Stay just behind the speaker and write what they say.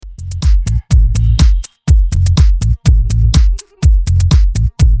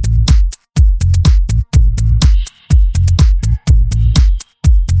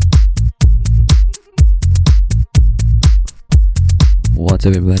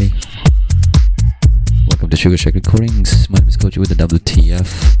What's up, everybody? Welcome to Sugar Shack Recordings. My name is Koji with the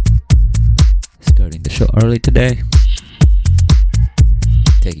WTF. Starting the show early today.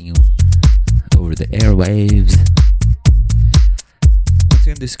 Taking you over the airwaves. Once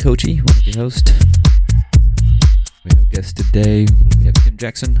again, this is Koji, one of the hosts. We have guests today. We have Tim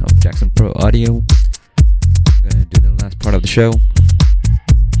Jackson of Jackson Pro Audio. I'm going to do the last part of the show.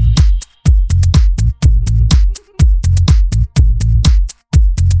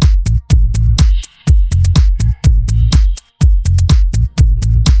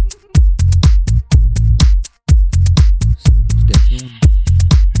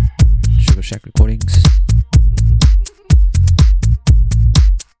 Sugar Shack Recordings.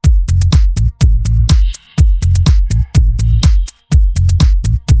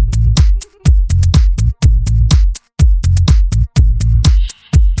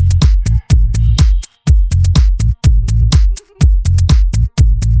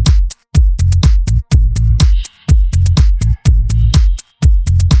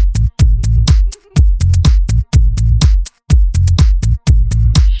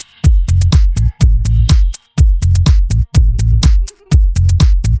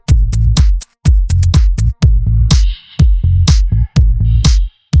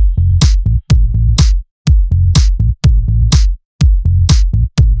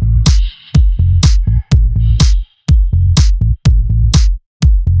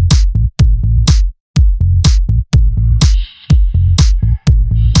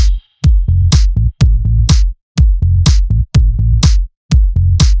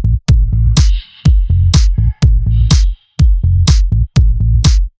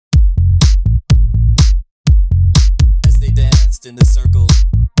 In the circle,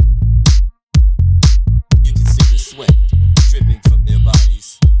 you can see the sweat dripping from their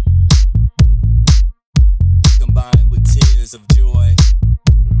bodies, combined with tears of joy.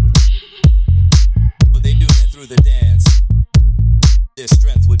 But they knew that through the dance, their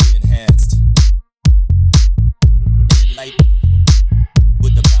strength would be enhanced, enlightened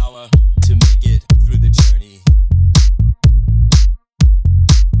with the power to make it through the journey.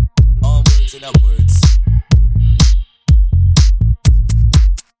 Onwards and upwards.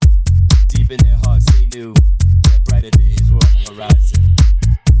 Deep in their hearts they knew that brighter days were on the horizon.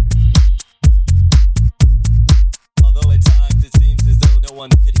 Although at times it seems as though no one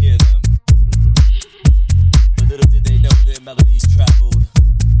could hear them, but little did they know their melodies traveled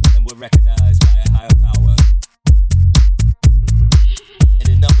and were recognized by a higher power. And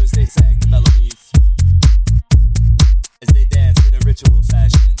in numbers they sang the melodies as they danced in a ritual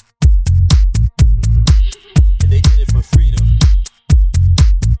fashion. And they did it for freedom.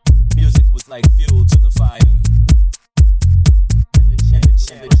 Music was like fuel to the fire. And the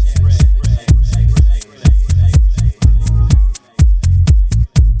spread.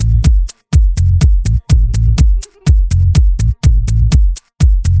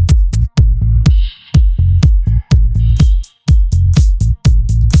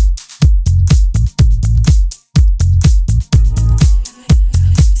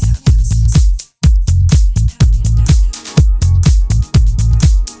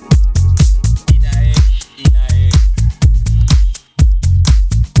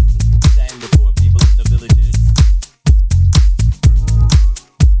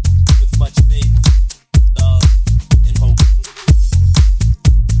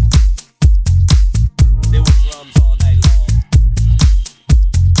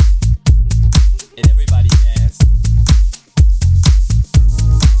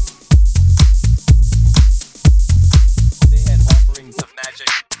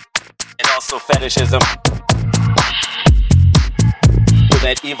 Fetishism, so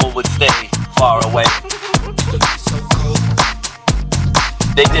that evil would stay far away.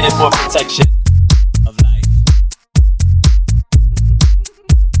 They did it for protection of life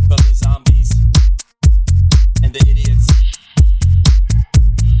from the zombies and the idiots.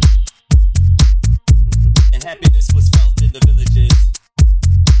 And happiness was felt in the villages,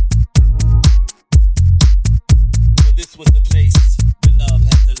 for this was the place where love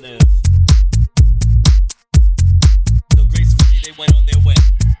had to live. They went on their way,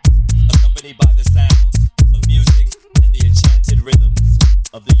 accompanied by the sounds of music and the enchanted rhythms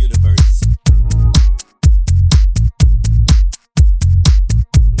of the universe.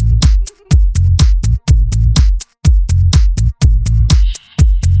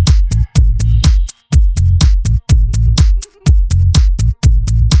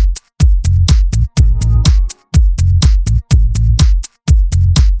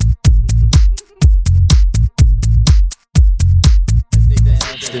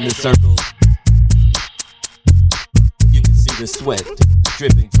 In the circle, you can see the sweat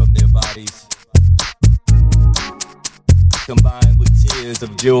dripping from their bodies, combined with tears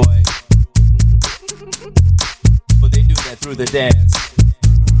of joy. For they knew that through the dance,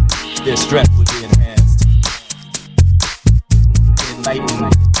 their strength would be enhanced,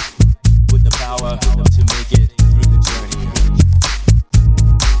 enlightened with the power to make it through the journey.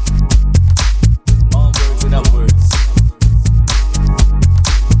 Onwards and upwards,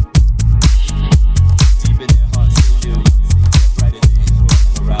 deep in their hearts they knew that brighter days were on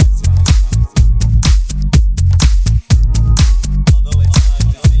the horizon. Although at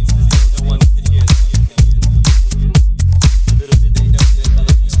times it seems as though no one could hear them, little did they know their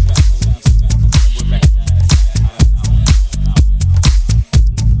melodies traveled and were recognized by a higher power.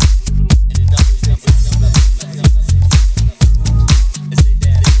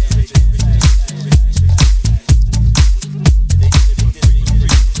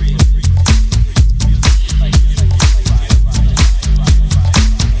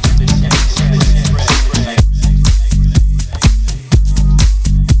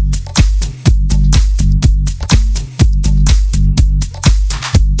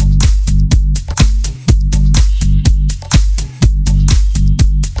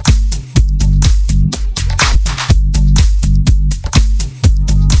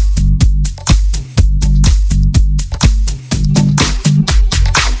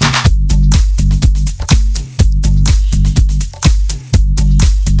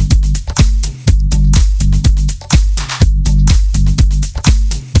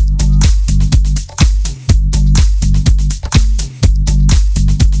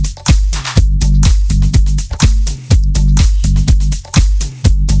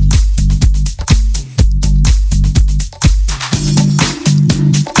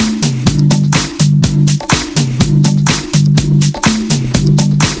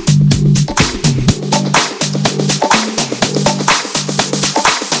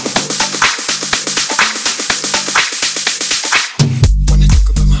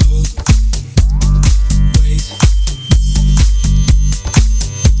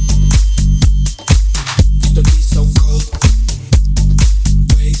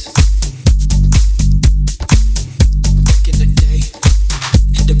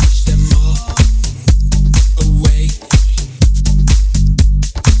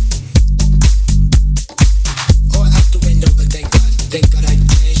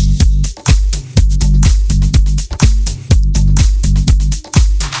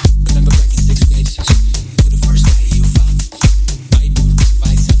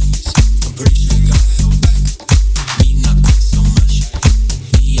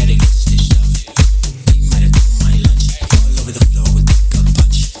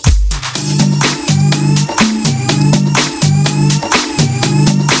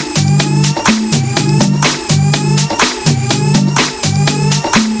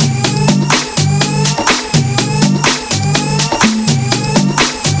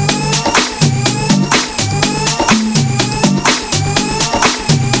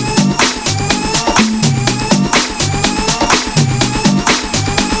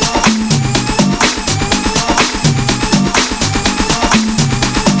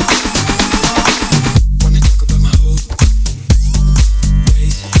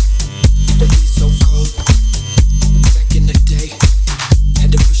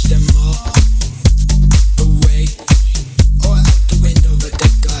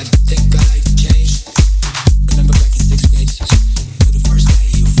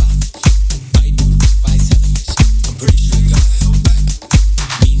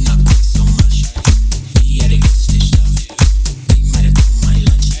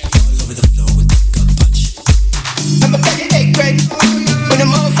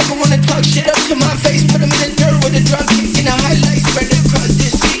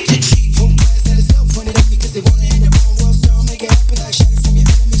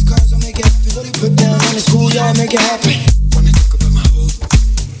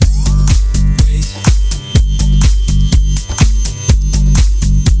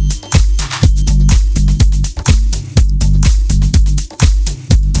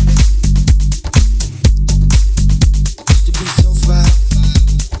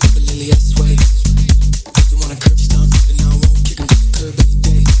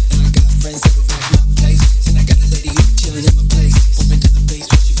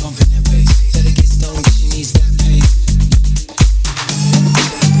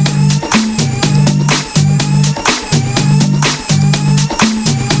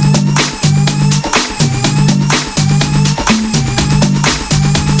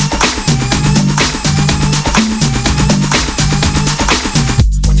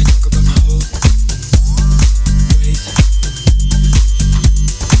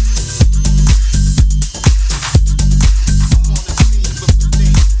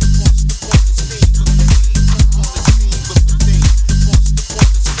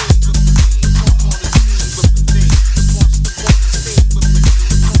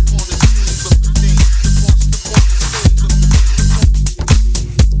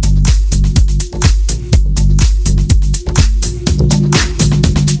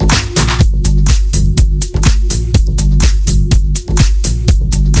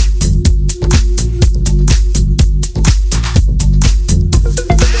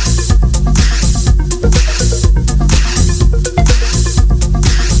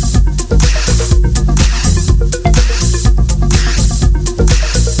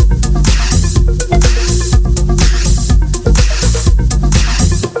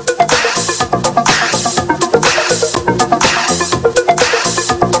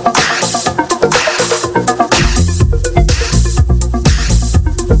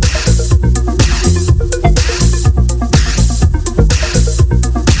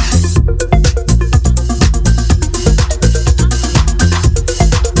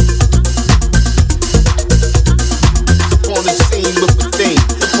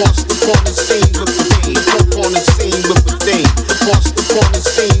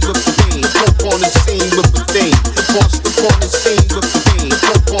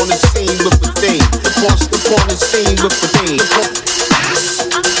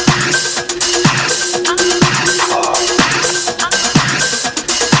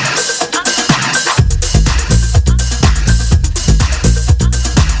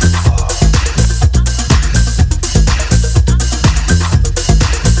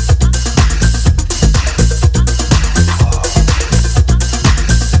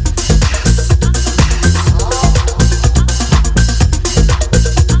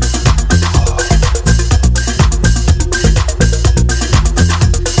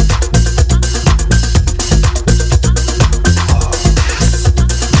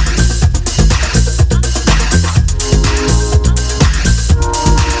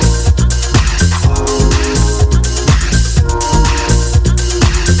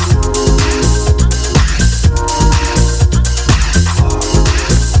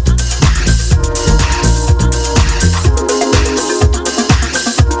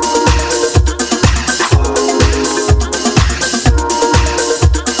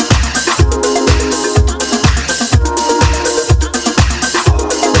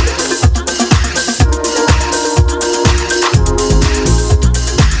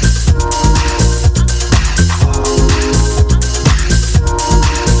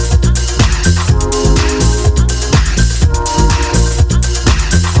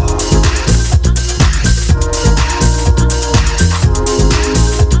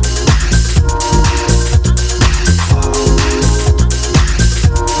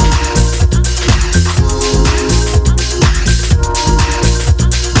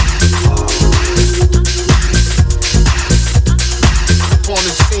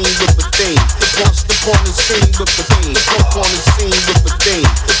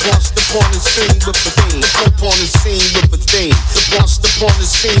 upon the scene with the thing. Upon the scene with the thing. The boss upon the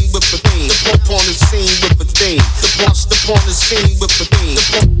scene with the thing. Upon the scene with the thing. The boss upon the scene with the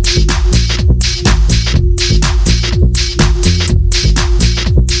thing.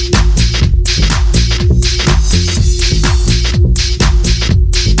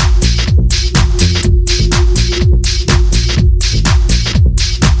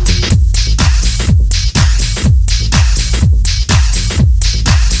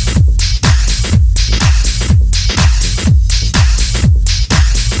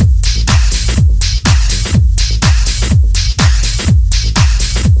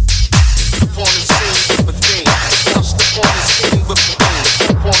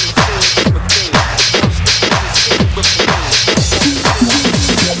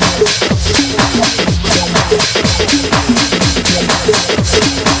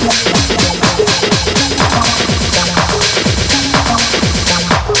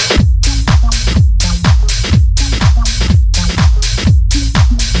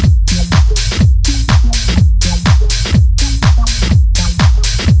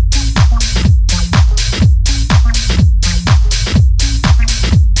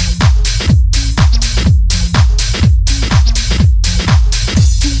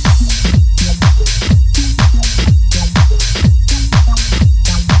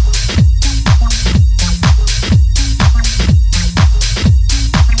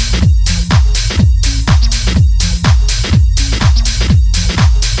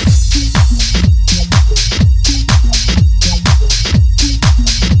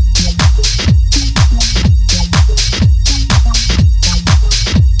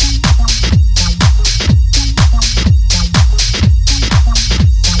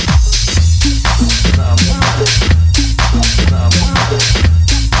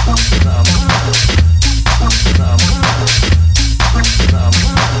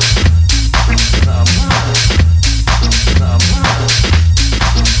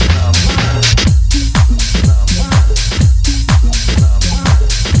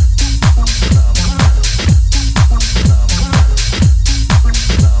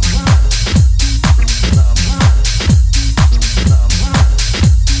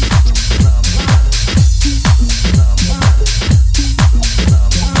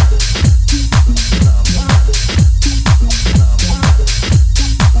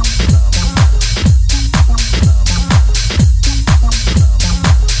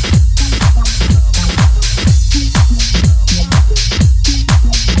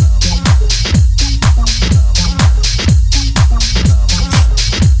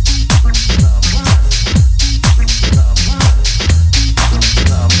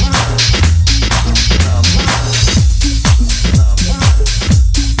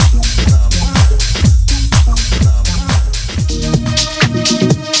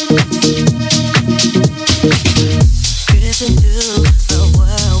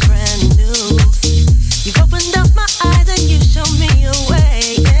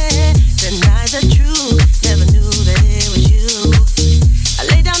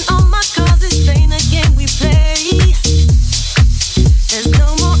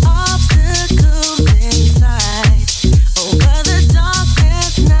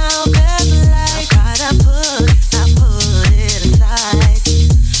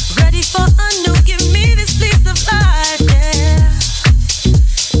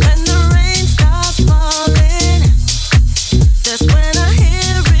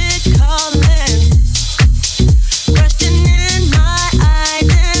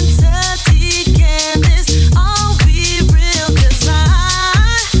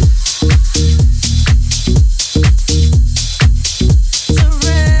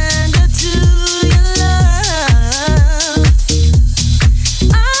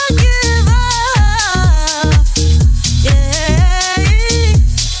 Give up.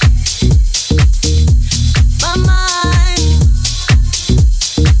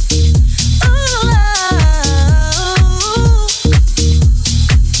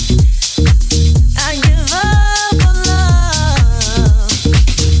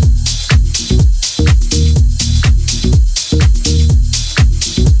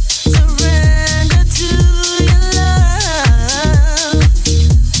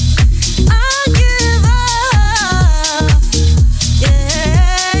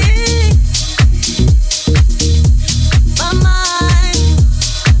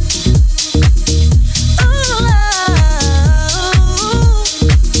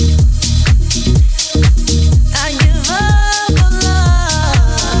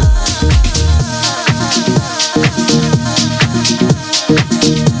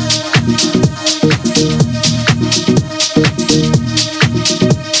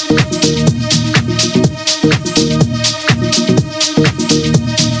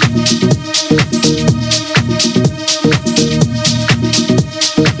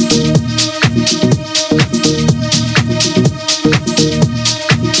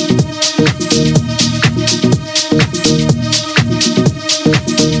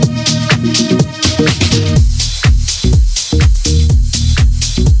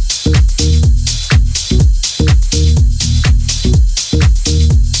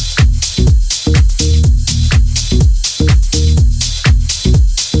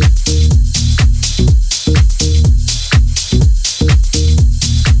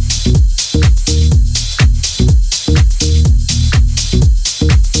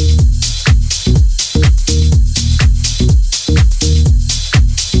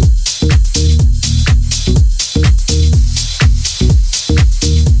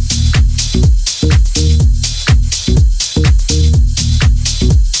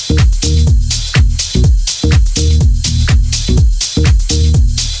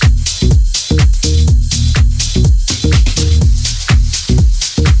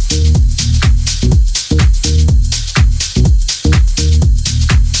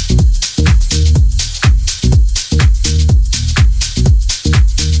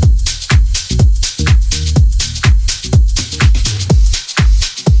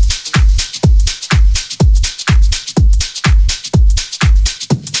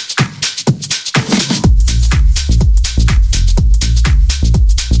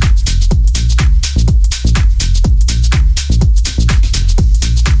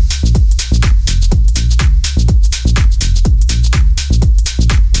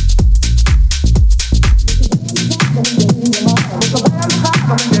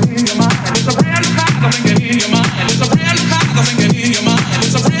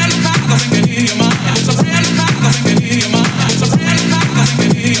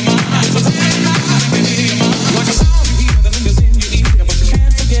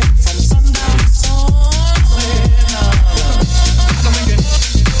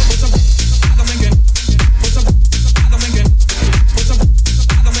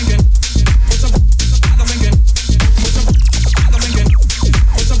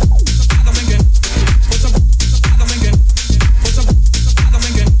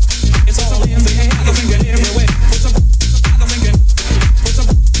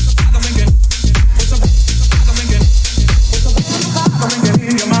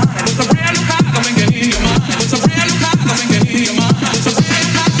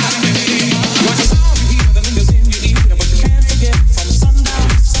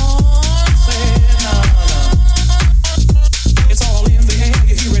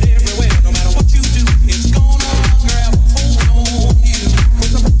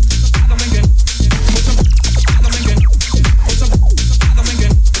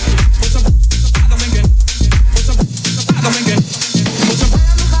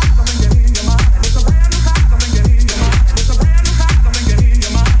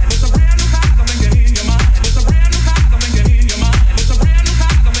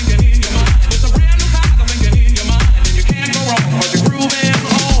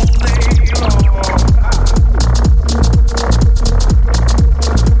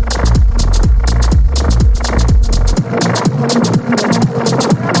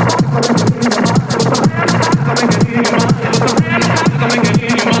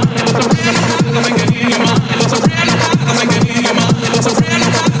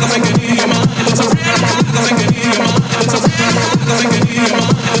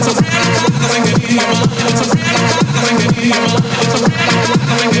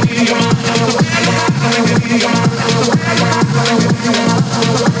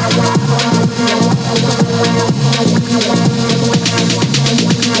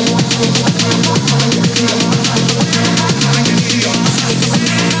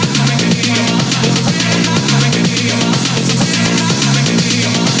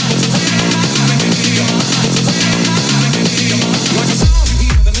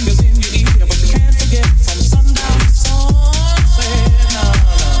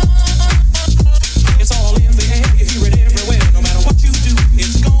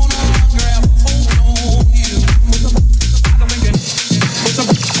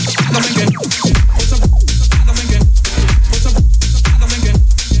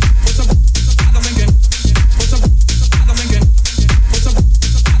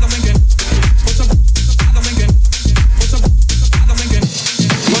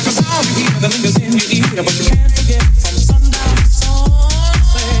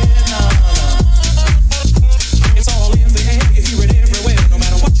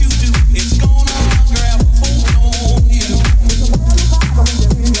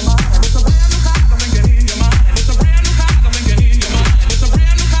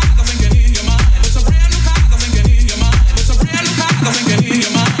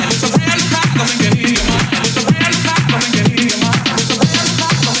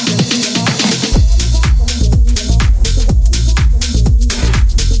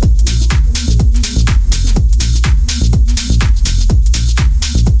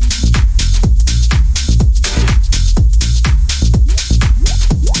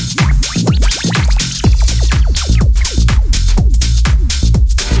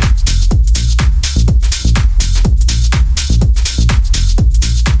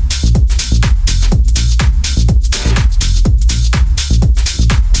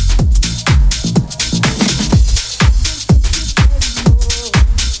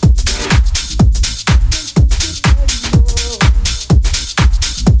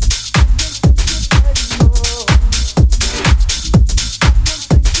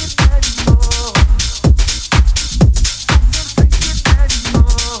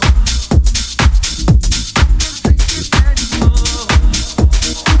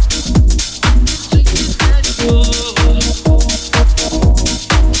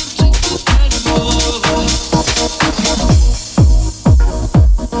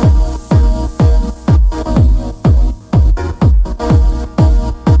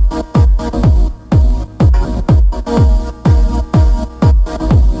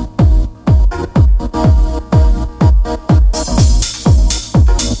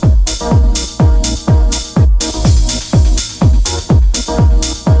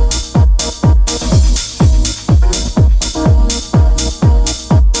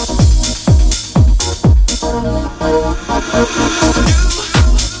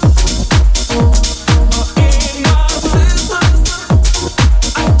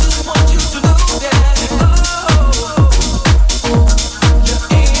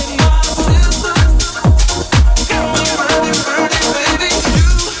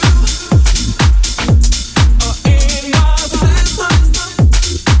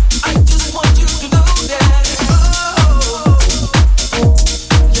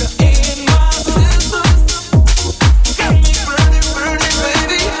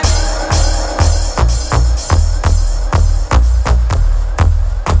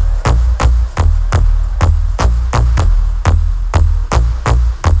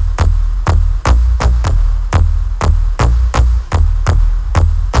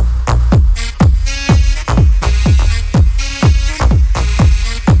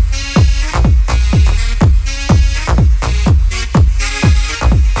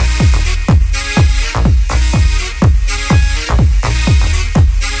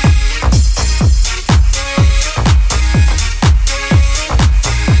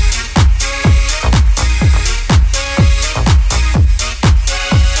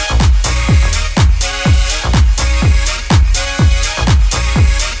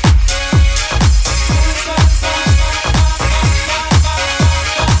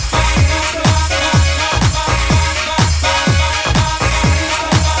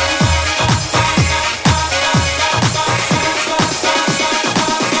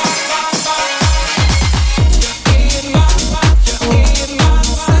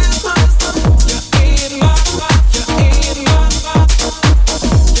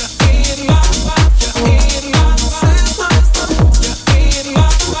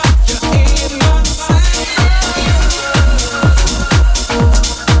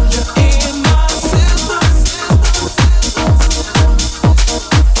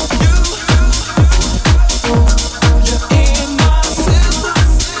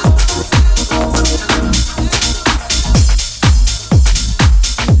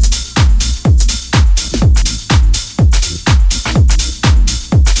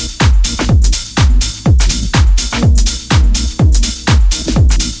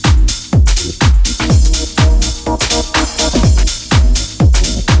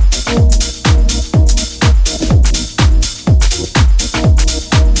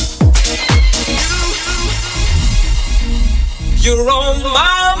 You're on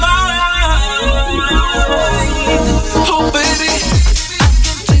my mind. Oh, baby.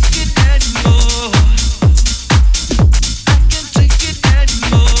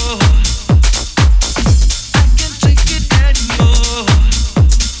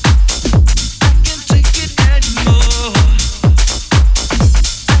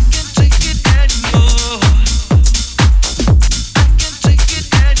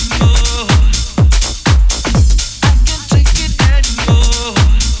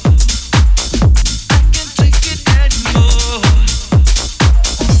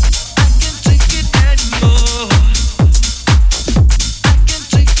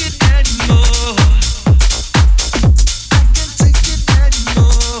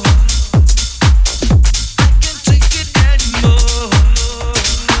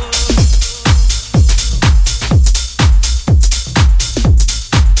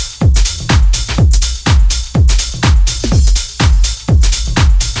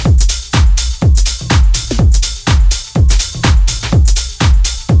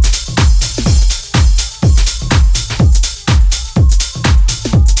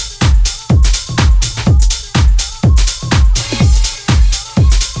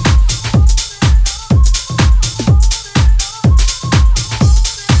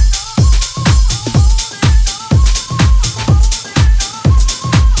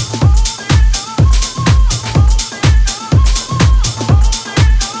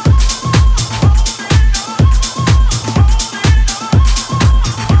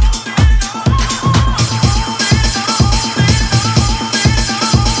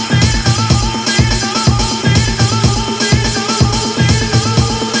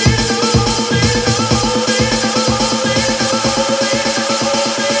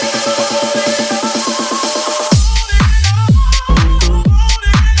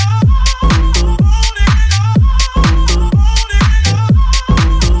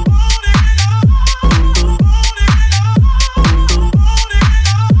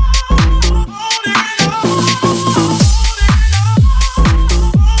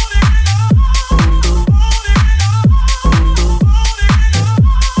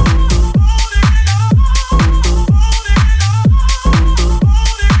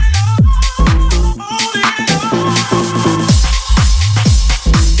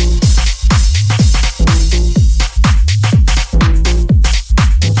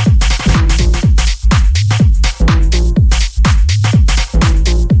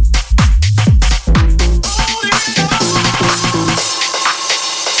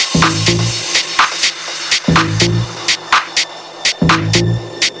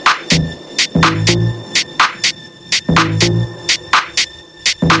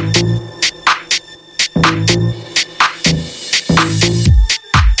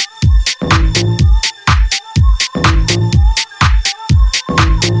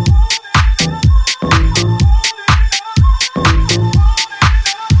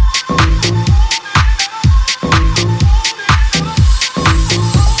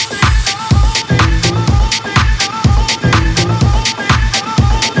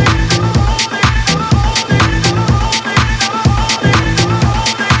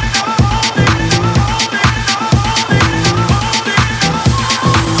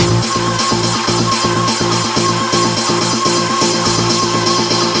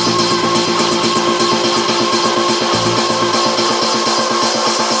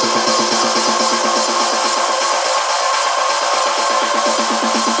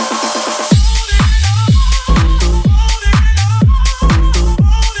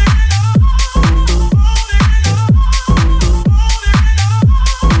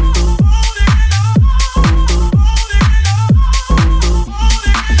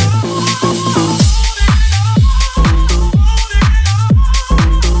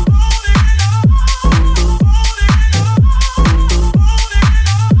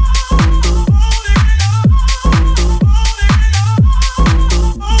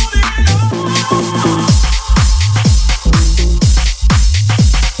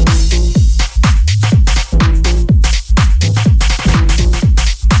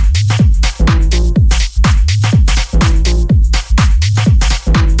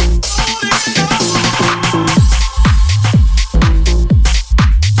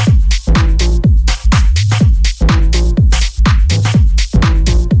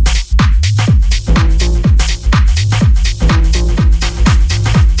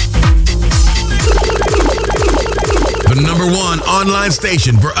 online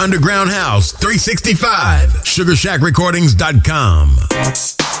station for Underground House 365.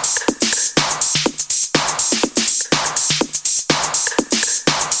 SugarShackRecordings.com.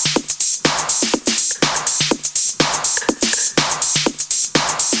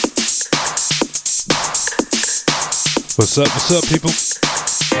 What's up, people?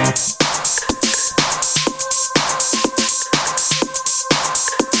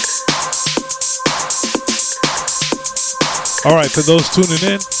 All right, for those tuning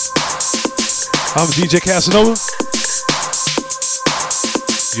in, I'm DJ Casanova.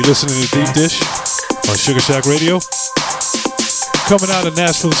 You're listening to Deep Dish on Sugar Shack Radio. Coming out of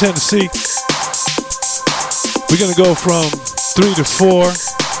Nashville, Tennessee. We're going to go from 3 to 4,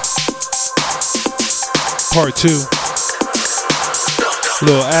 part 2. A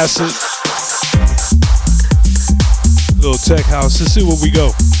little acid, a little tech house. Let's see where we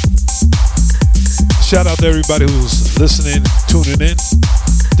go. Shout out to everybody who's listening, tuning in,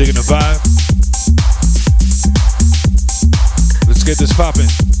 digging the vibe. Let's get this popping.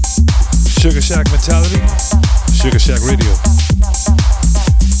 Sugar Shack mentality, Sugar Shack Radio.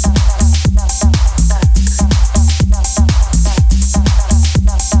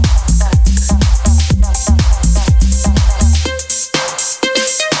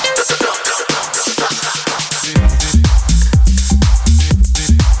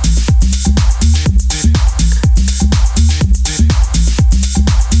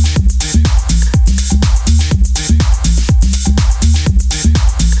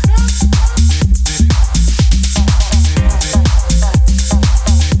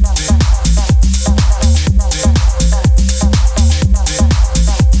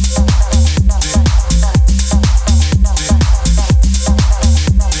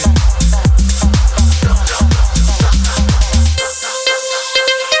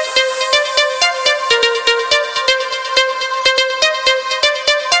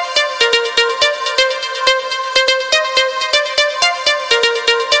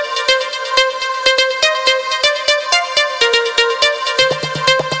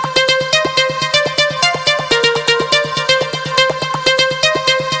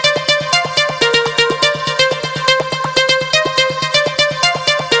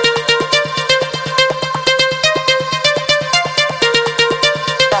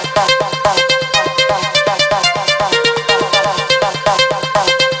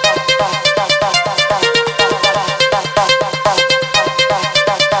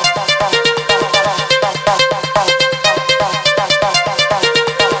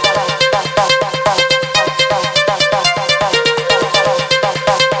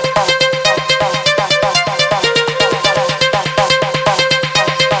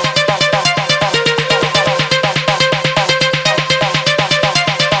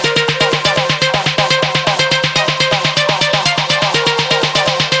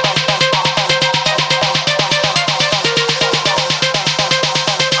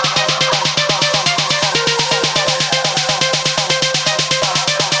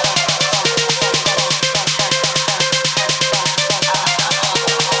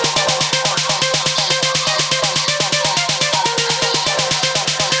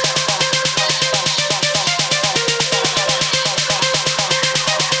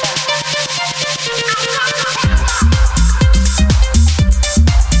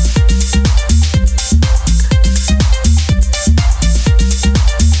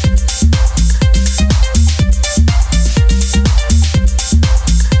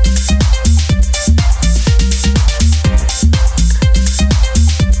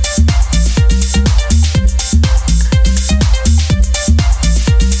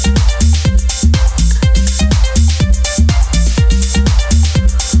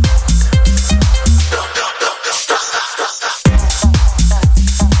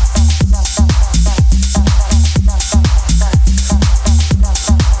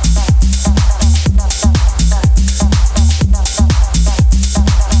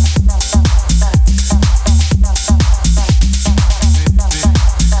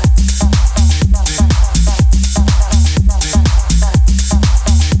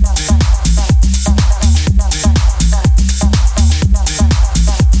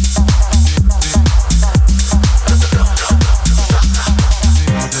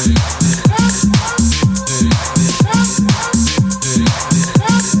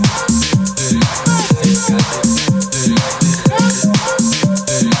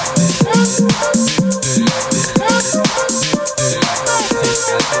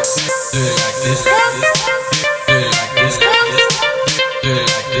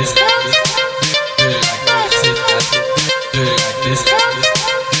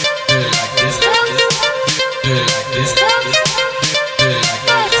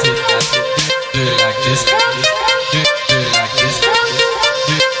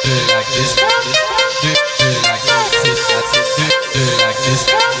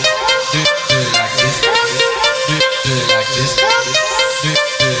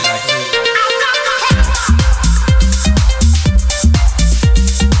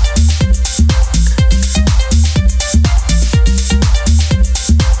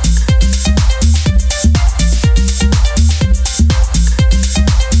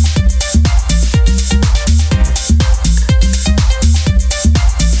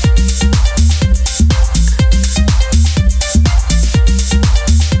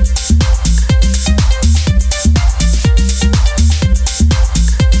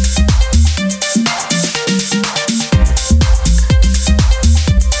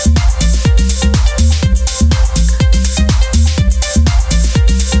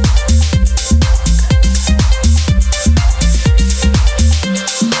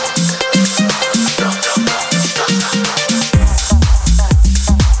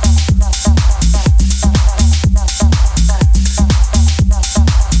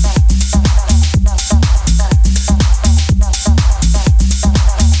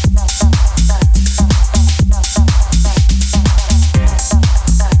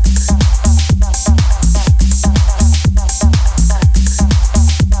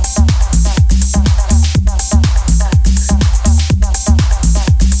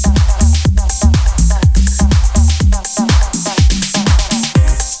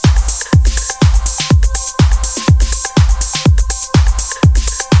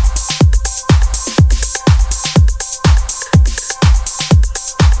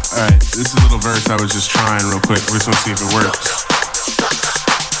 This is a little verse I was just trying real quick. We're just gonna see if it works.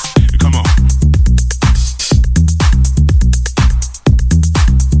 Come on.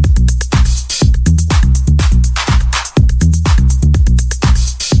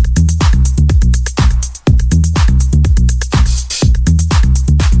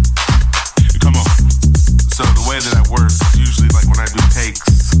 Come on. So the way that I work, usually like when I do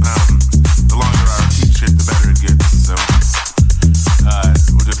takes, the longer I teach it, the better it gets. So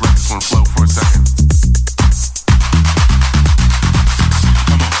we'll just let this one flow for a second.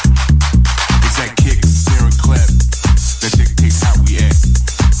 Come on. It's that kick, snare, and clap that dictates how we act.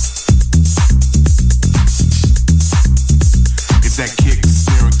 It's that kick,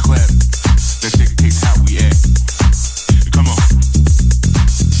 snare, and clap that dictates how we act. Come on.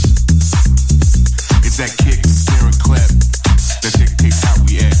 It's that kick, snare, and clap that dictates how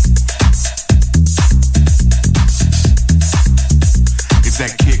we act. It's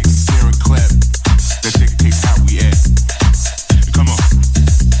that kick, snare, and clap that dictates how we act. Come on.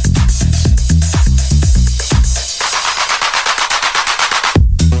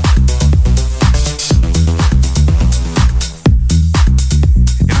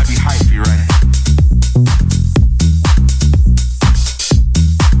 And I be hypey, right?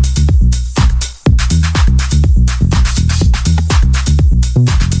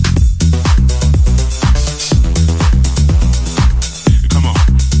 Come on.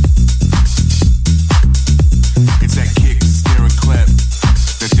 It's that kick, snare, and clap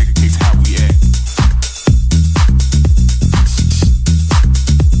that dictates how we act.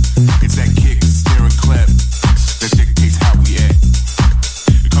 It's that kick, snare, and clap that dictates how we act.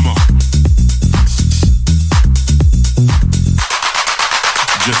 Come on.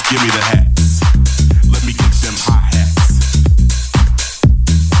 Just give me the hats. Let me get them hi-hats.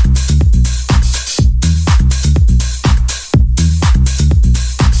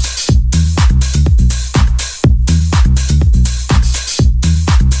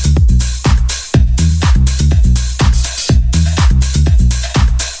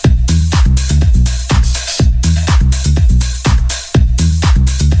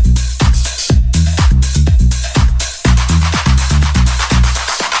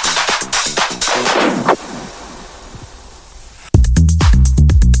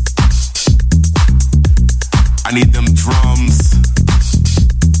 I need them drums.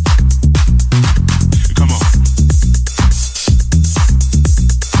 Come on.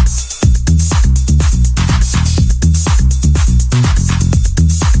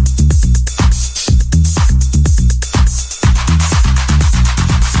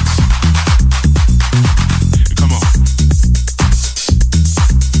 Come on.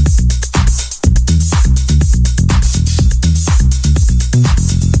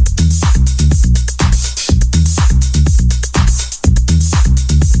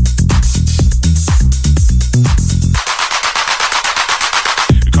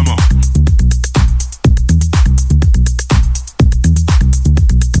 Come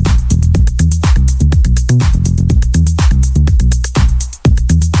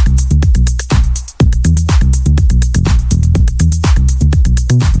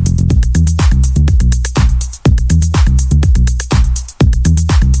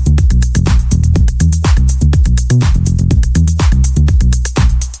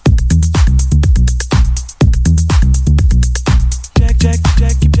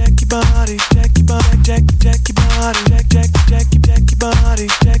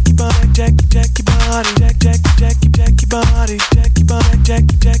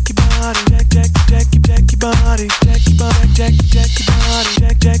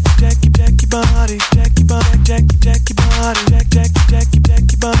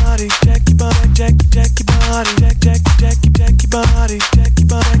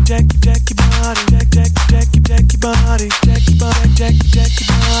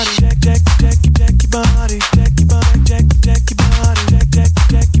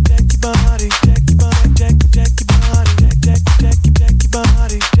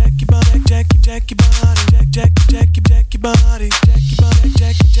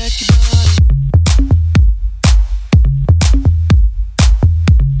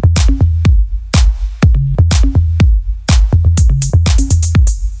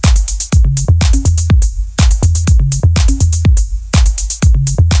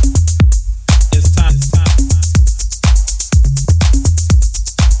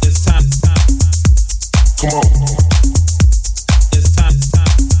on.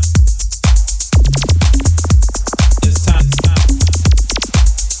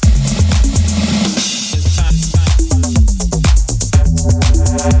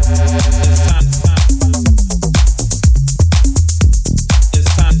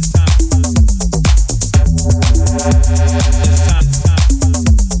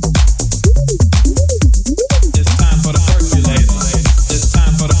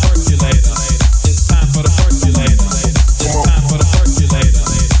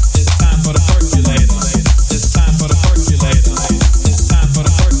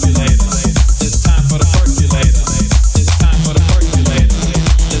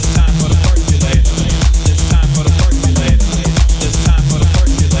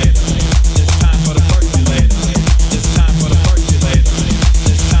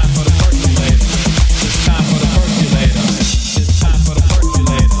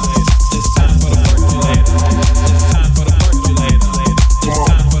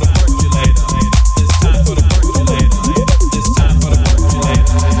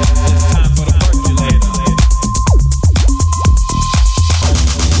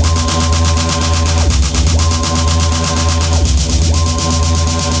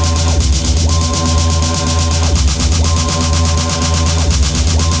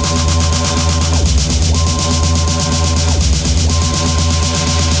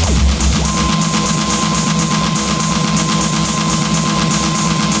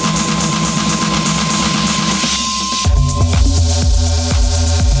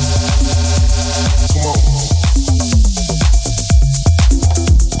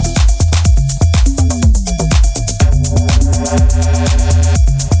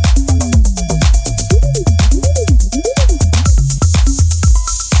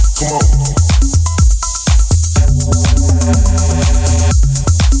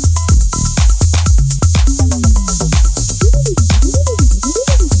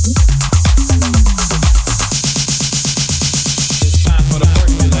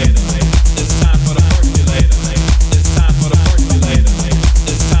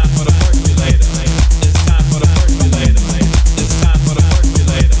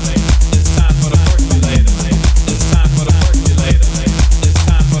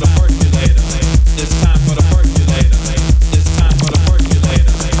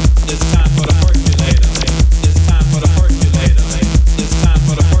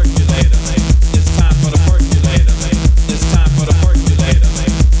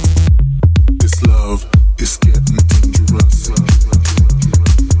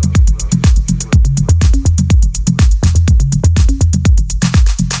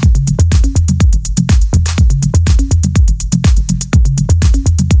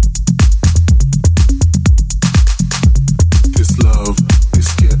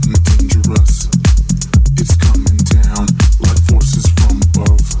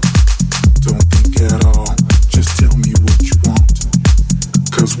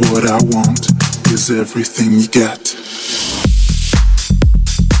 is everything you got.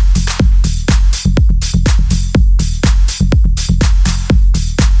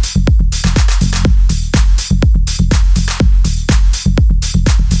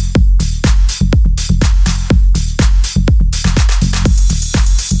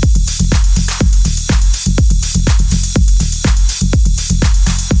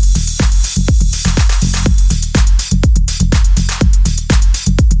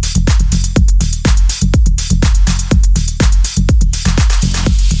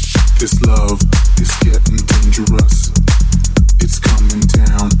 This love is getting dangerous. It's coming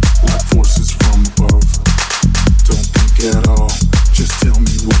down like forces from above. Don't think at all, just tell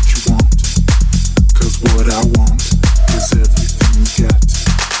me what you want. 'Cause what I want is everything you got.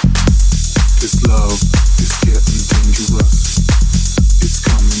 This love is getting dangerous. It's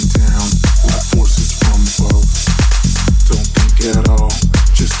coming down like forces from above. Don't think at all,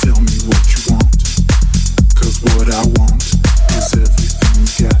 just tell me what you want. 'Cause what I want is everything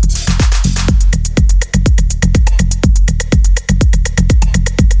you got.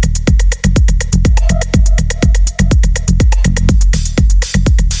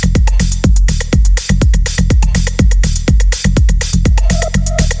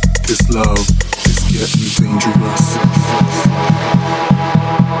 This love is getting dangerous.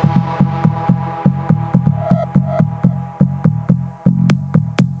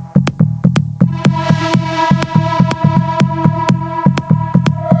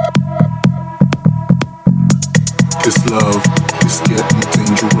 This love is getting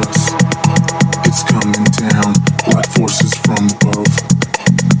dangerous. It's coming down like forces from above.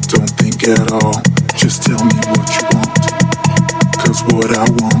 Don't think at all, just tell me what you want. 'Cause what I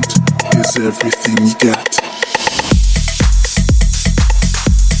want is everything you got.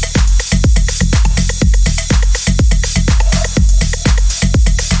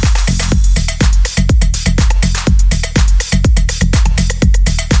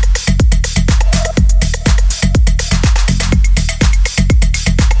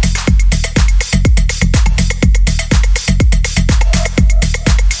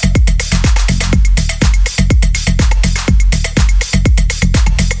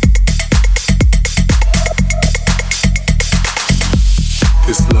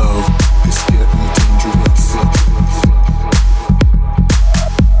 This love is getting dangerous.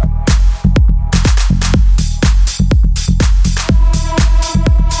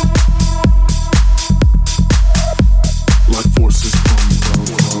 Like forces from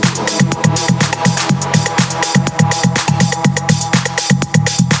above.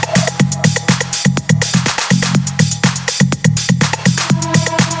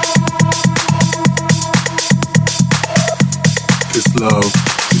 This love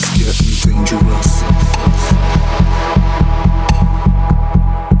is getting dangerous.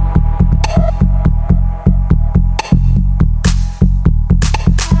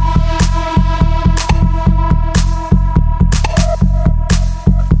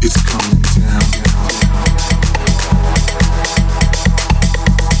 It's coming down.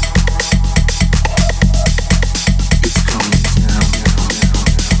 It's coming down.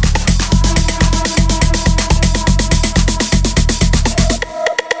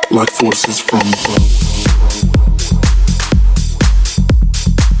 Like forces from above.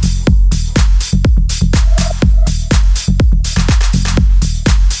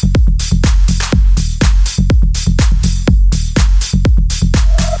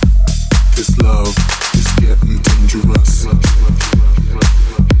 This love is getting dangerous.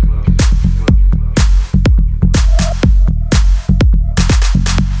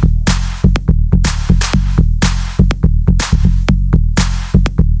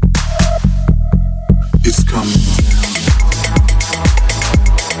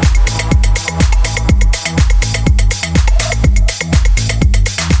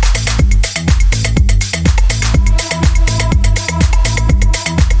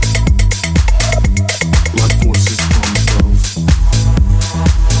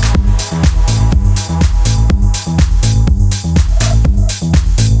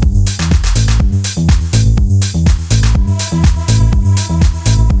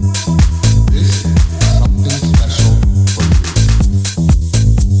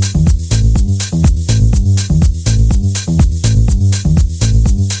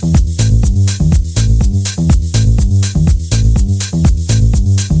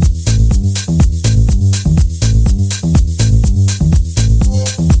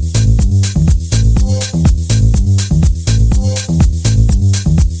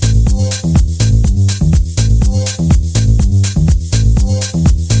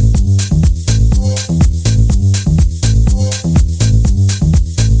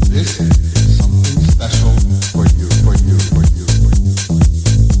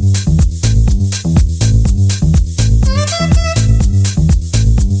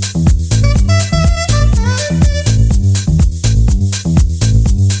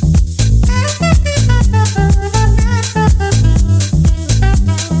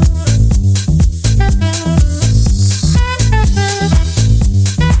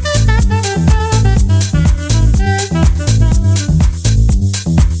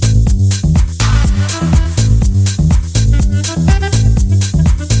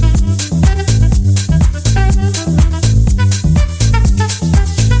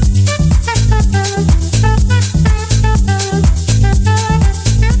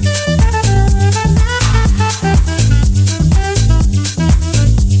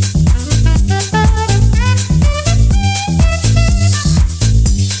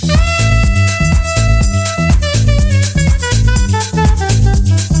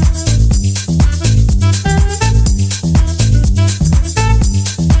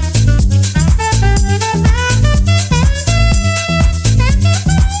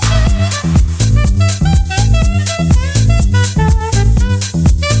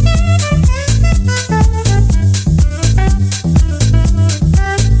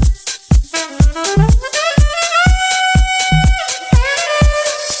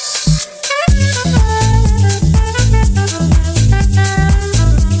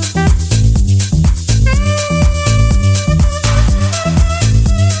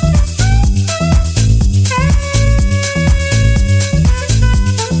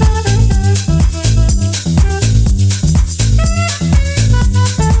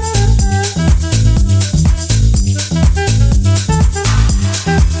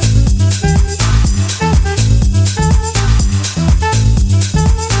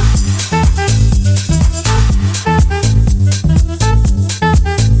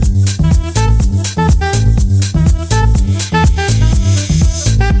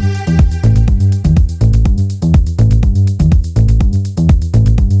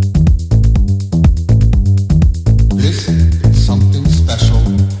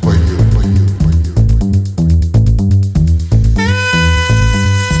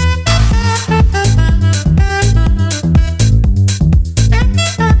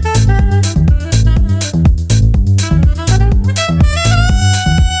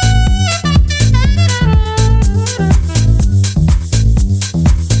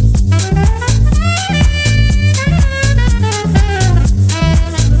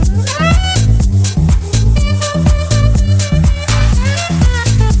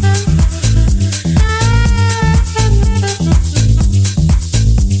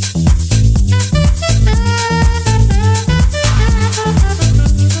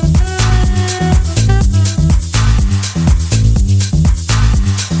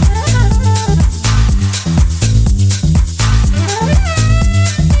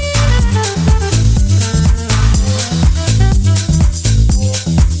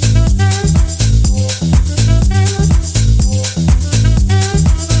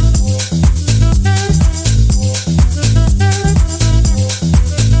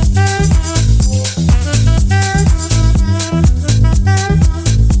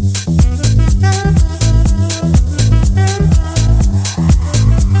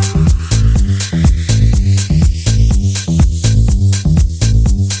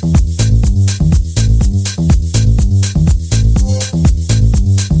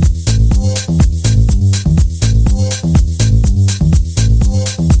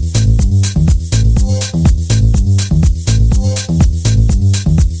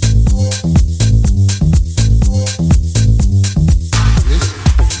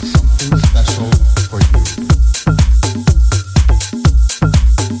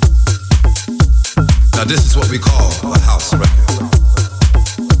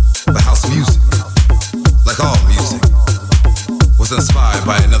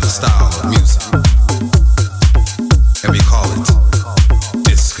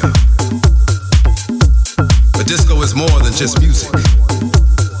 just music.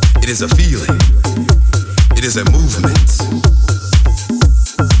 It is a feeling. It is a movement.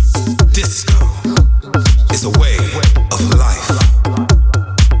 Disco is a way of life.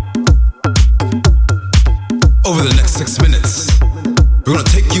 Over the next 6 minutes, we're gonna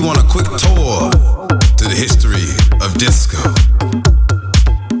take you on a quick tour to the history of disco.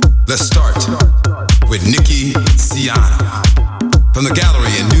 Let's start with Nicky Siano from the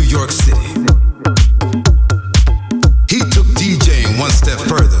Gallery in New York City. He took DJing one step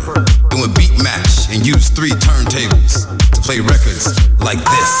further and would beat match and use 3 turntables to play records like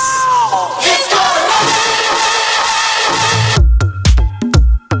this.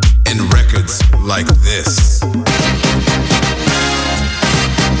 And records like this.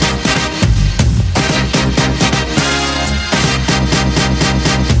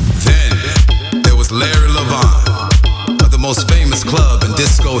 Then there was Larry Levon of the most famous club in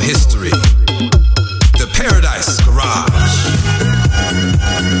disco history, the Paradise Garage.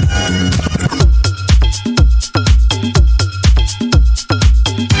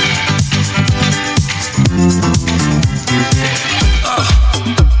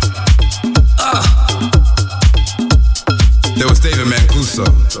 There was David Mancuso,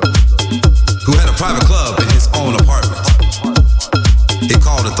 who had a private club in his own apartment. He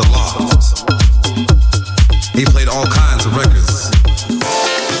called it The Loft. He played all kinds of records.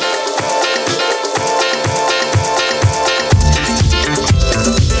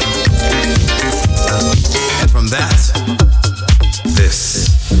 And from that, this.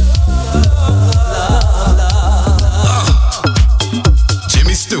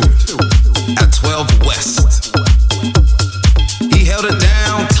 Jimmy Stewart at 12 West. He held it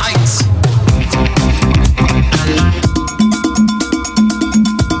down tight.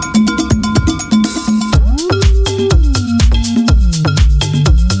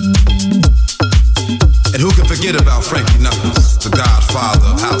 And who can forget about Frankie Knuckles, the godfather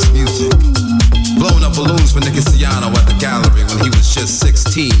of house music, blowing up balloons for Nicky Siano at the Gallery when he was just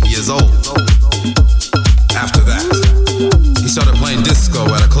 16 years old. After that, he started playing disco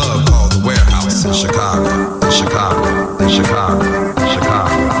at a club called The Warehouse in Chicago.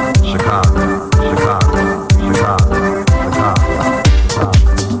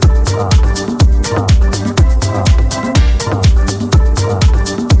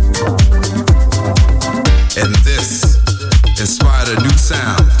 And this inspired a new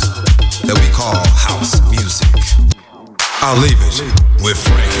sound that we call house music. I'll leave it with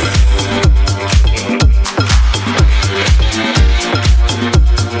Frankie.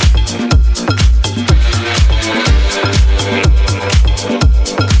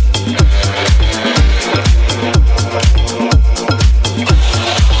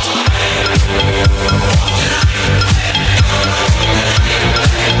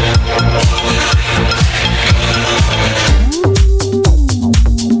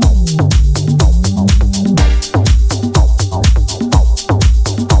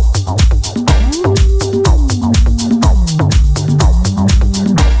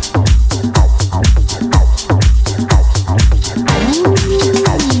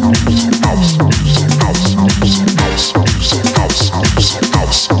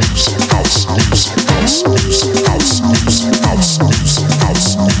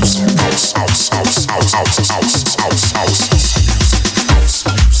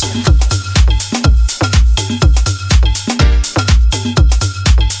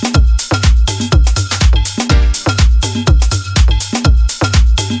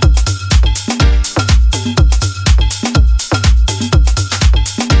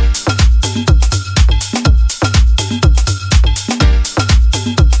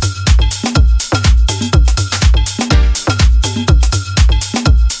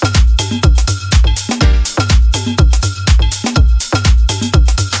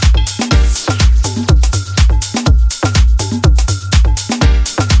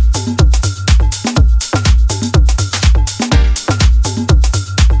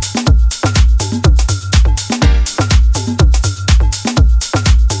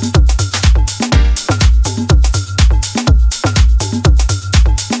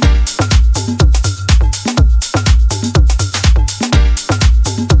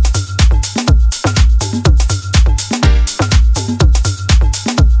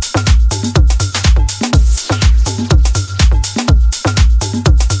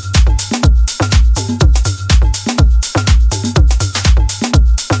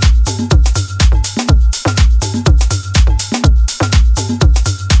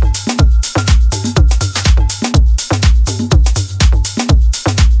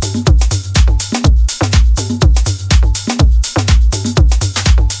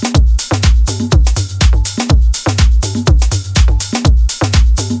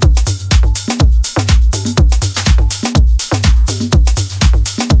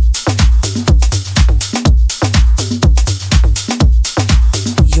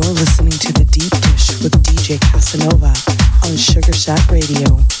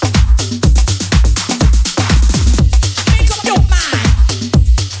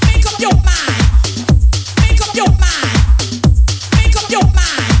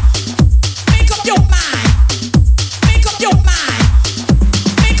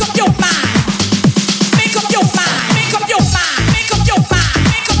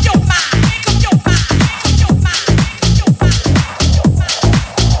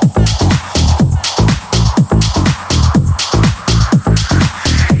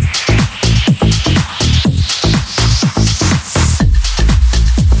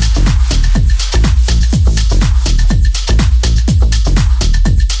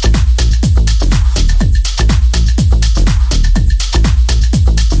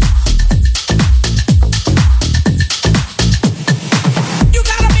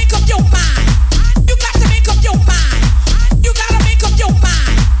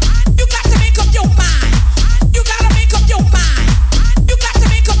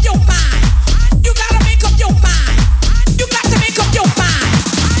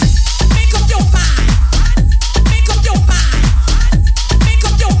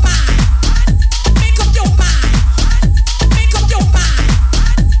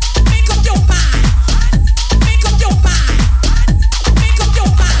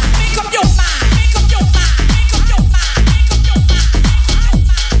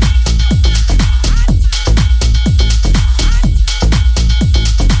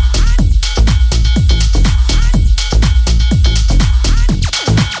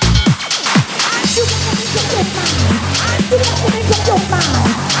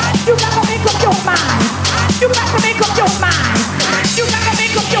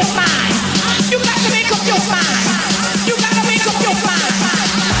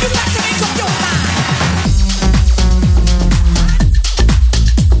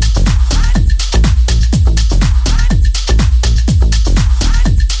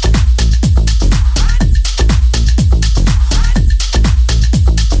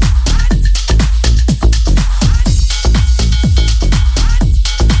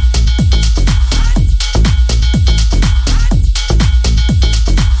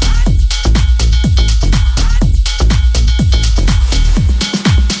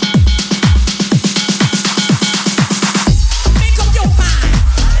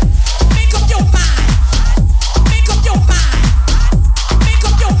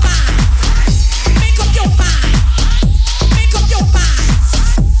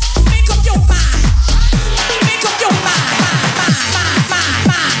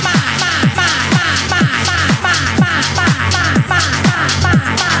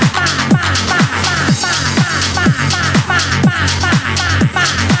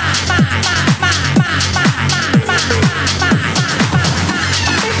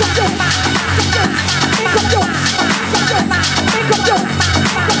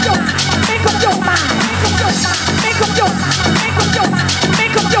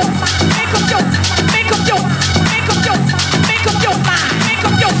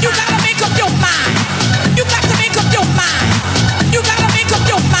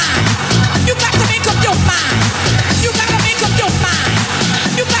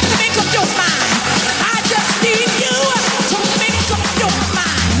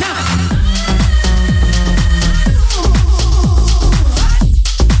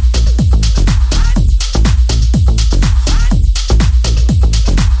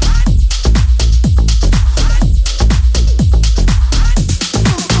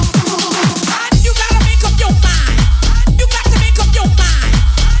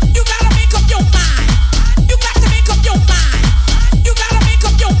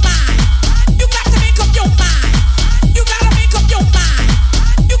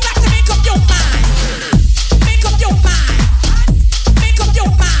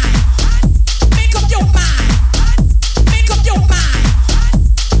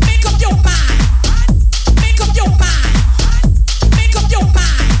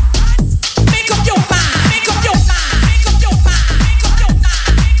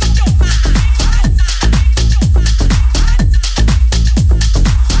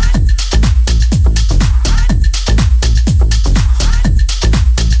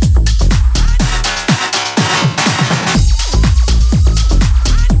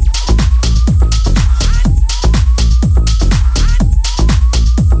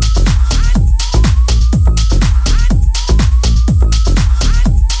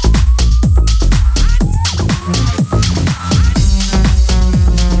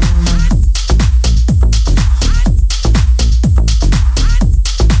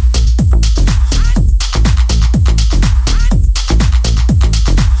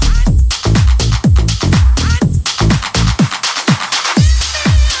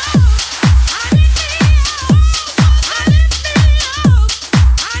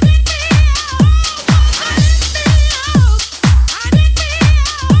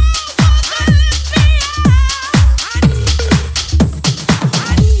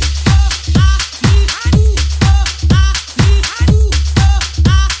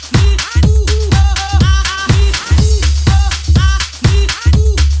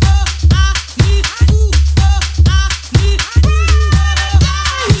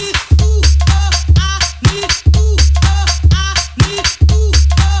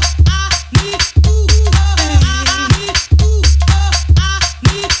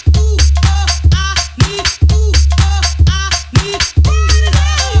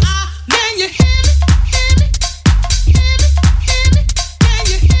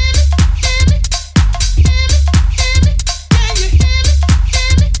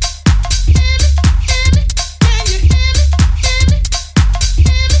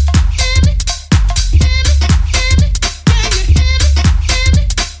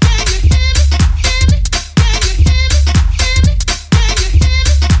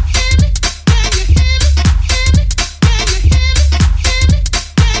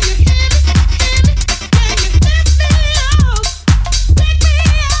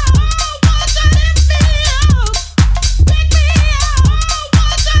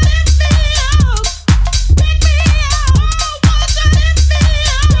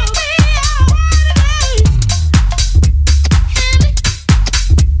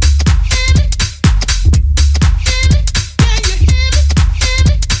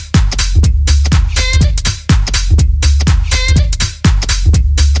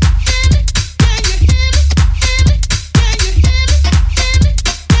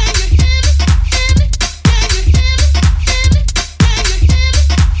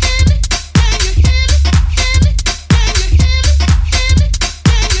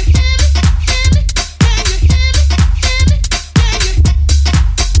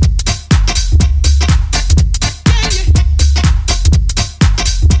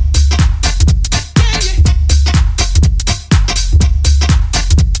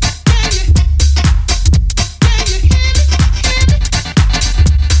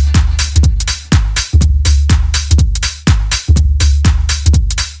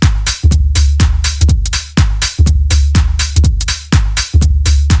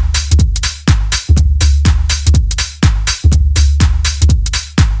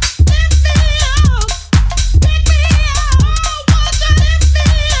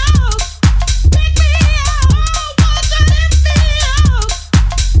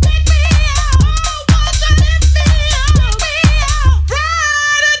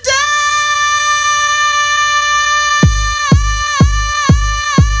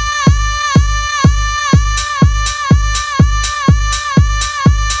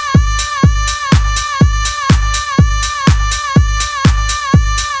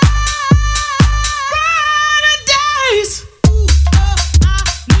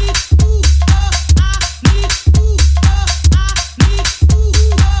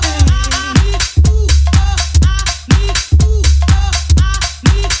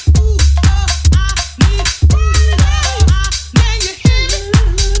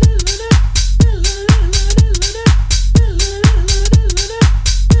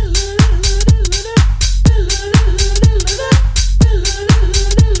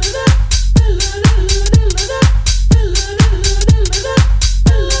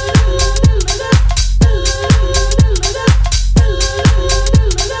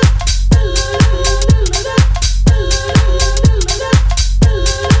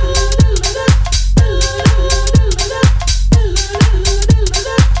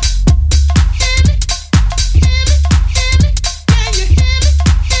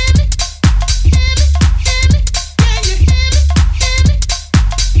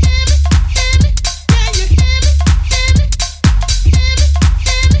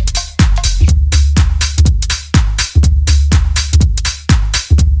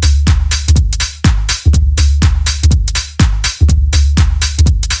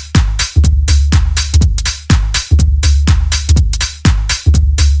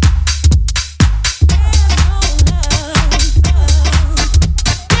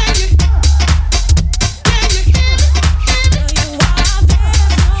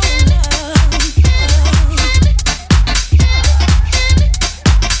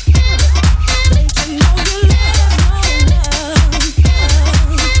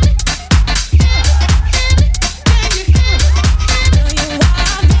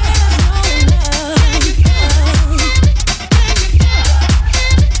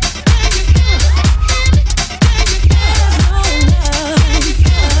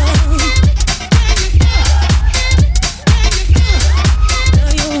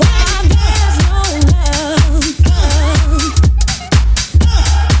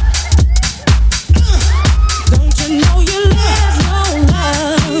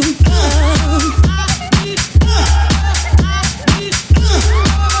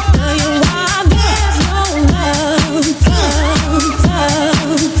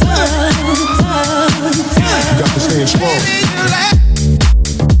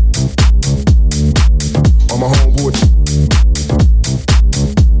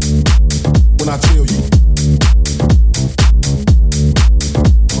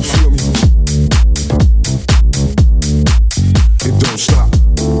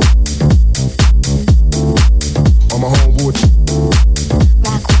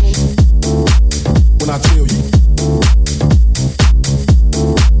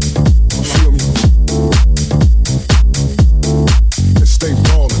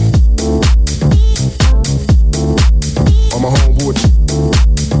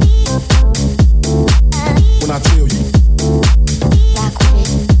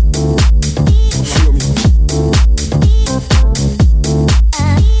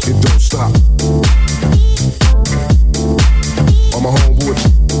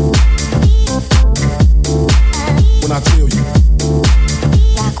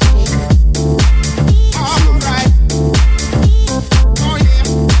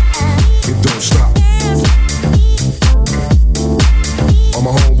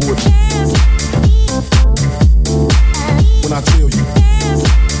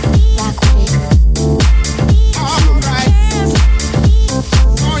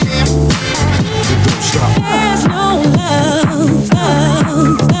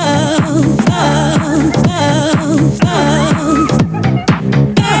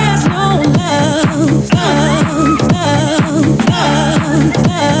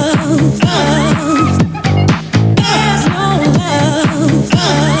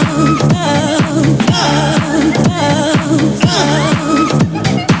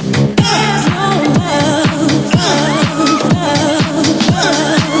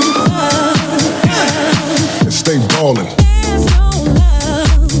 ballin'.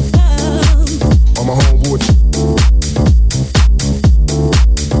 On my homeboy.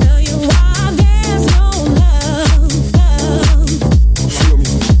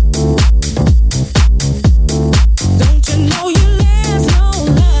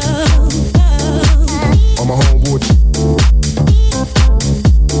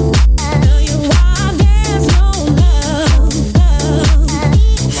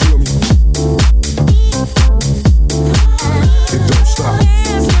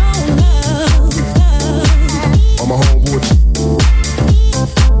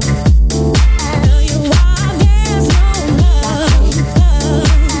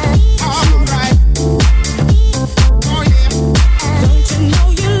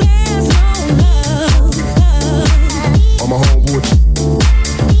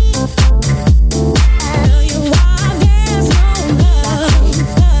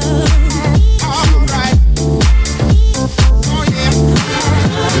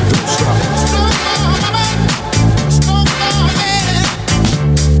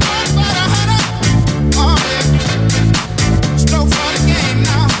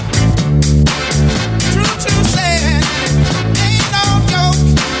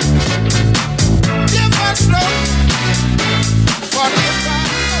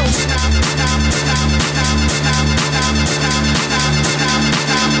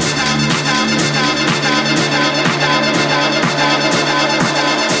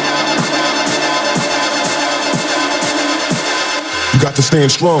 Got to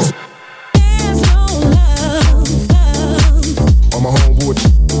stand strong. On my homeboy.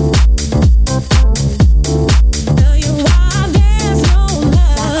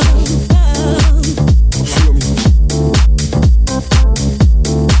 Feel me?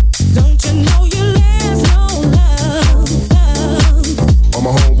 Don't you know you last no love? On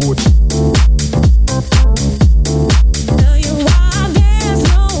my homeboy. Tell you why there's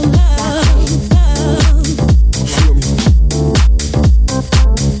no love. Feel me?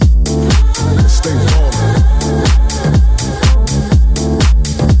 Stay ballin'.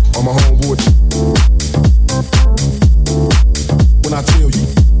 On my homeboy. When I tell you,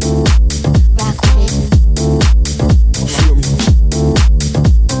 rock with it. Feel me?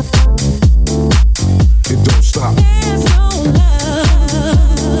 It don't stop. There's no love.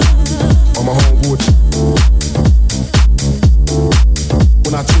 On my homeboy.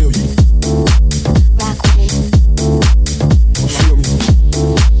 When I tell you, rock with it. Feel me?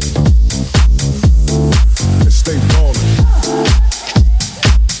 Stay ballin'.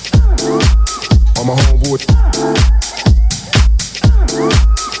 On my homeboy.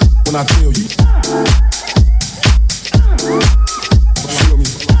 When I tell you, feel me?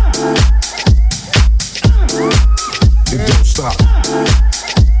 It don't stop.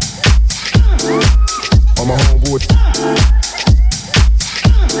 On my homeboy.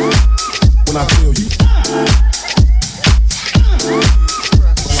 When I tell you,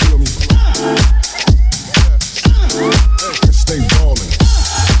 feel me? Stay ballin'.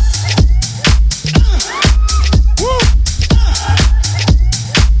 Woo!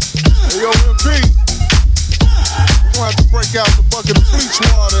 Hey, yo, MB. We're gonna have to break out the bucket of bleach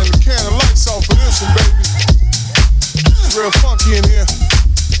water and the can of lights off for this one, baby. It's real funky in here.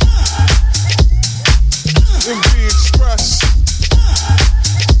 MB Express.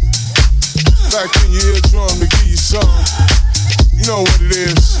 Back in your eardrum to give you some. You know what it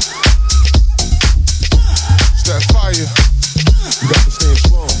is. It's that fire. You got to stand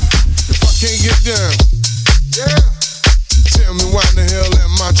strong. If I can't get down, yeah. Tell me why in the hell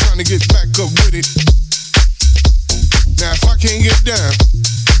am I trying to get back up with it? Now if I can't get down,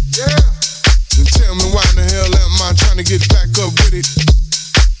 yeah. Then tell me why in the hell am I trying to get back up with it?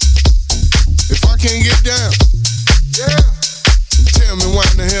 If I can't get down, yeah. Then tell me why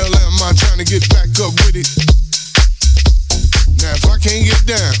in the hell am I trying to get back up with it? Now if I can't get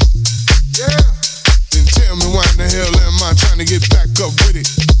down, yeah. Then tell me why in the hell am I trying to get back up with it?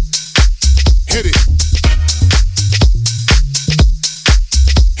 Hit it.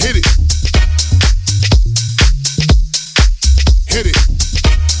 Hit it. Hit it.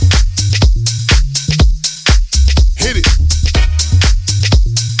 Hit it.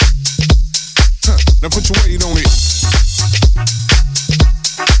 Huh. Now put your weight on it.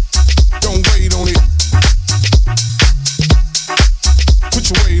 Don't wait on it. Put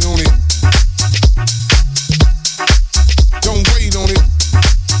your weight on it. Don't wait on it.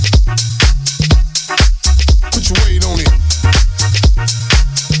 Put your weight on it.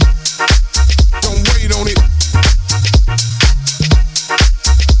 Don't wait on it.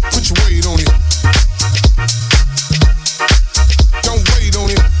 Put your weight on it. Don't wait on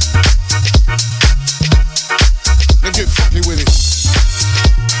it. Now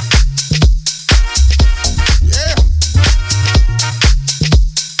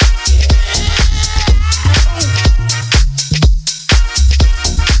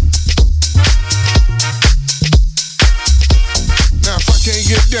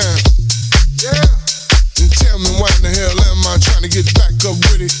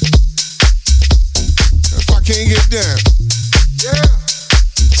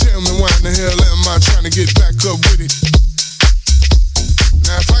the hell am I trying to get back up with it?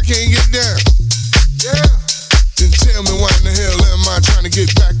 Now if I can't get down, yeah, then tell me why in the hell am I trying to get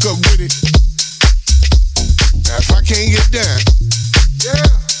back up with it? Now if I can't get down, yeah,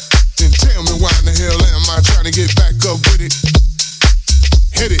 then tell me why in the hell am I trying to get back up with it?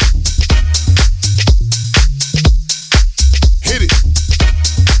 Hit it. Hit it.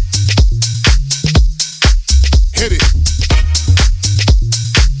 Hit it.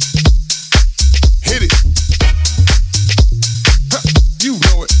 Hit it. Huh, you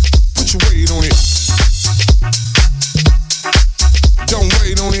know it. Put your weight on it. Don't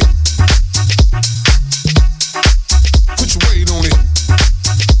wait on it. Put your weight on it.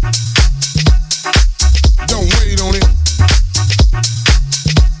 Don't wait on it.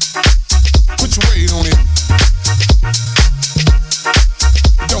 Put your weight on it.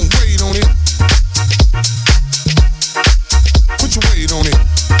 Don't wait on it. Put your weight on it.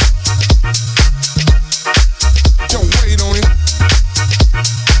 Don't wait on it.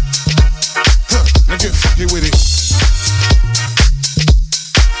 Huh, now get funky with it.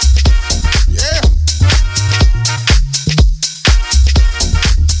 Yeah.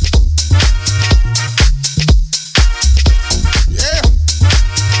 Yeah.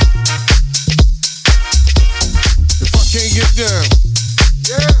 If I can't get down,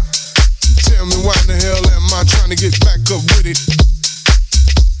 yeah, tell me why in the hell am I trying to get back up with it?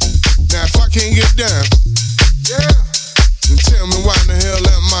 Now if I can't get down, yeah, then tell me why in the hell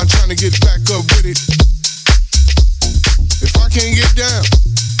am I trying to get back up with it? If I can't get down,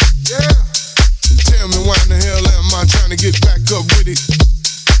 yeah, then tell me why in the hell am I trying to get back up with it?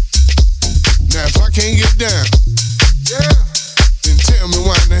 Now if I can't get down, yeah, then tell me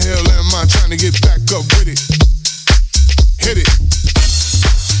why in the hell am I trying to get back up with it? Hit it.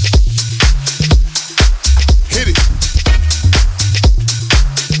 Hit it.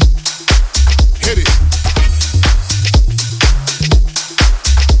 Hit it.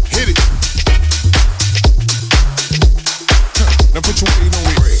 Hit it. Huh, now put your weight on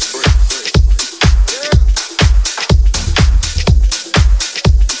it.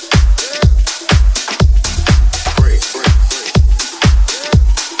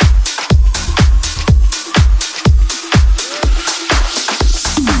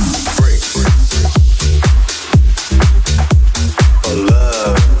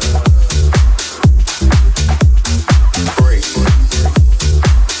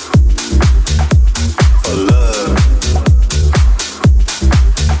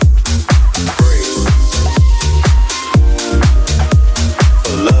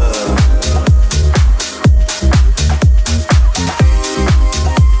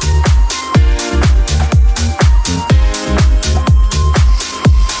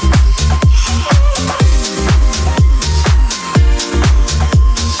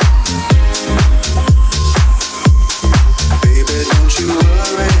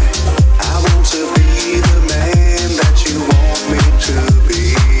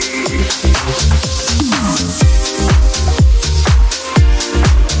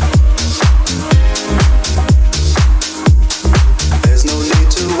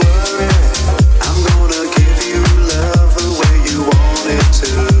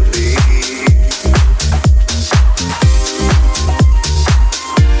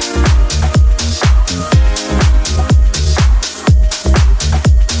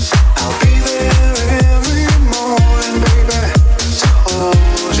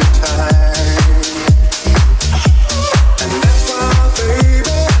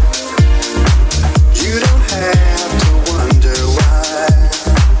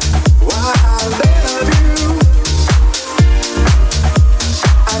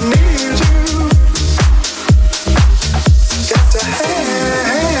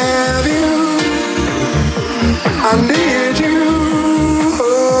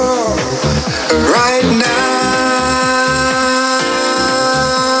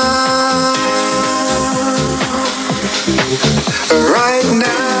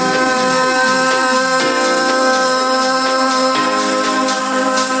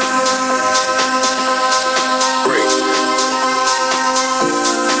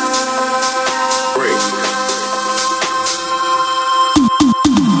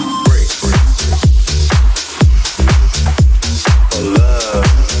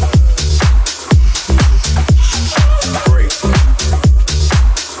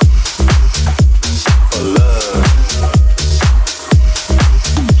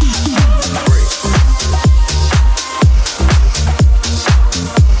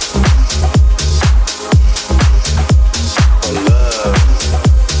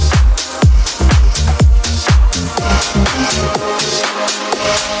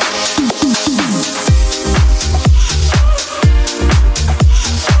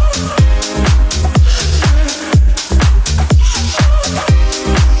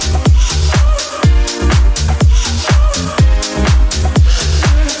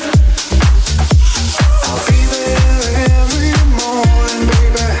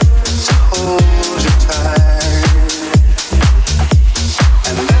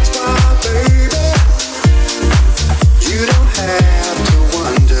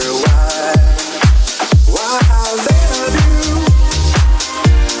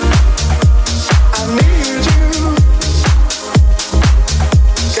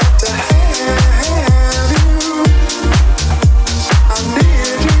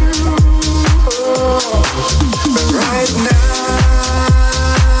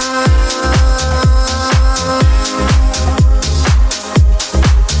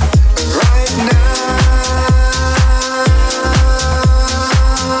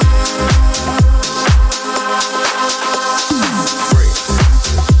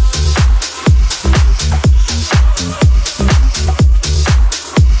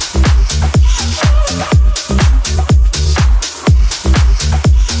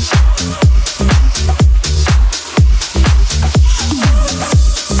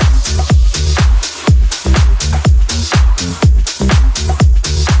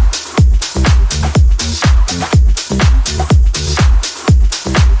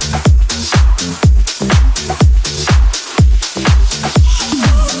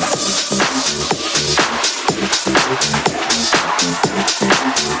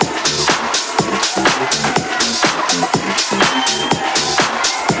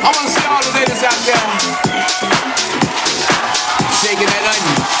 I want to see all the ladies out there shaking that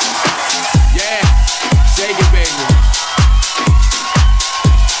onion. Yeah, shake it, baby.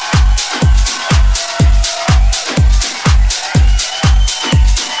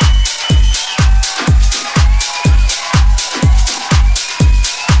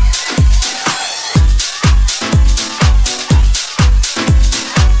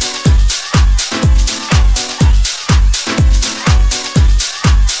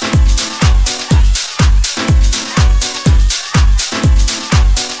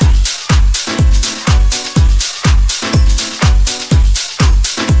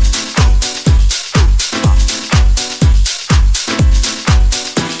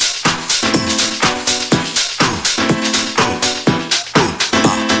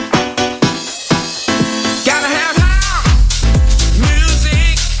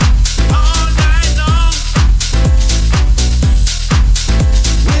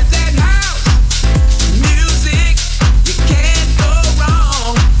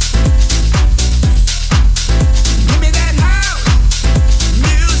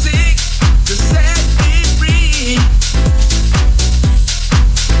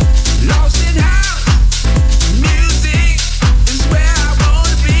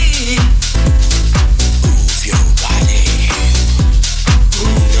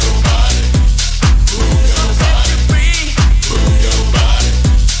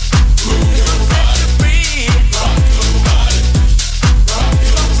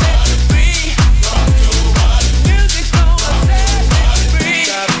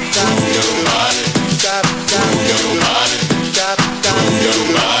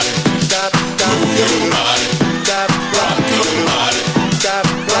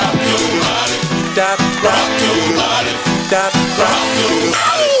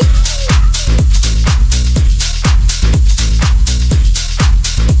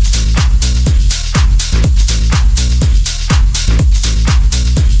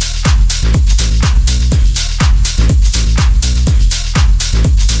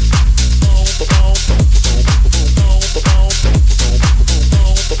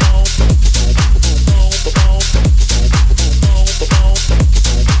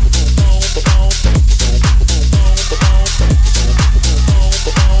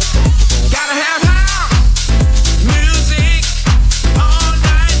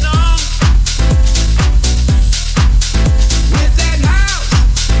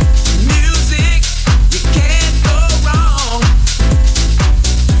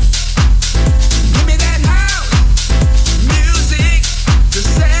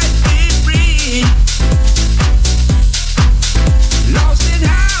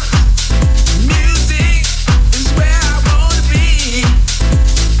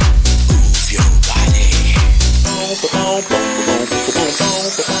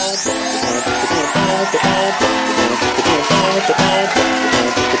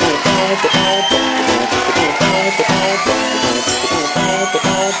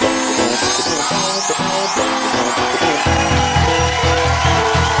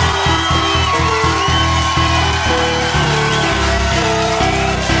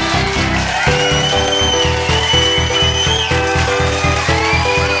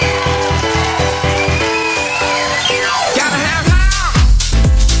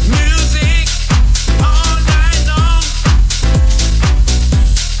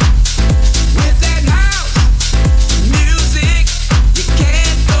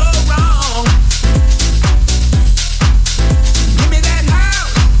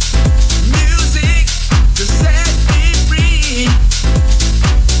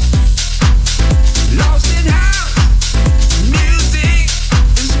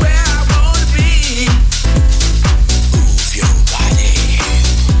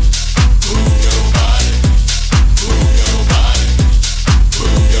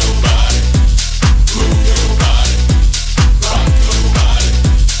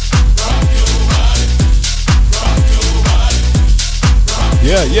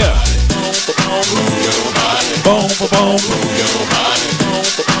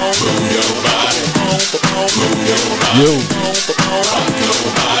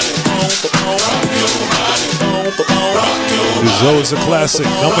 It's a classic.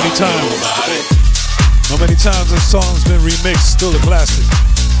 How many times this song's been remixed? Still a classic.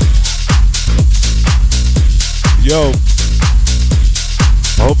 Yo,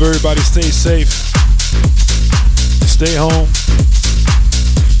 I hope everybody stays safe. Stay home.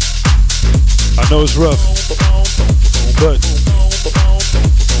 I know it's rough, but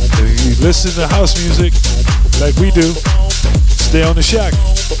if you listen to house music like we do, stay on the shack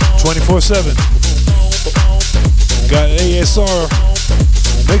 24/7. Got ASR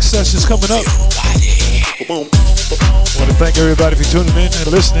Mix sessions coming up. I want to thank everybody for tuning in and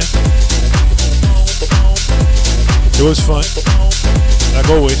listening. It was fun, like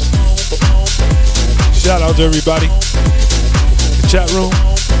always. Shout out to everybody. The chat room.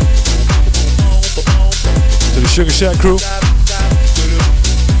 To the Sugar Shack crew.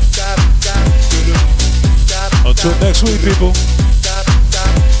 Until next week, people.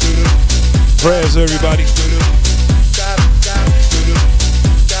 Prayers, everybody.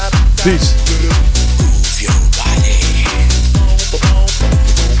 Peace.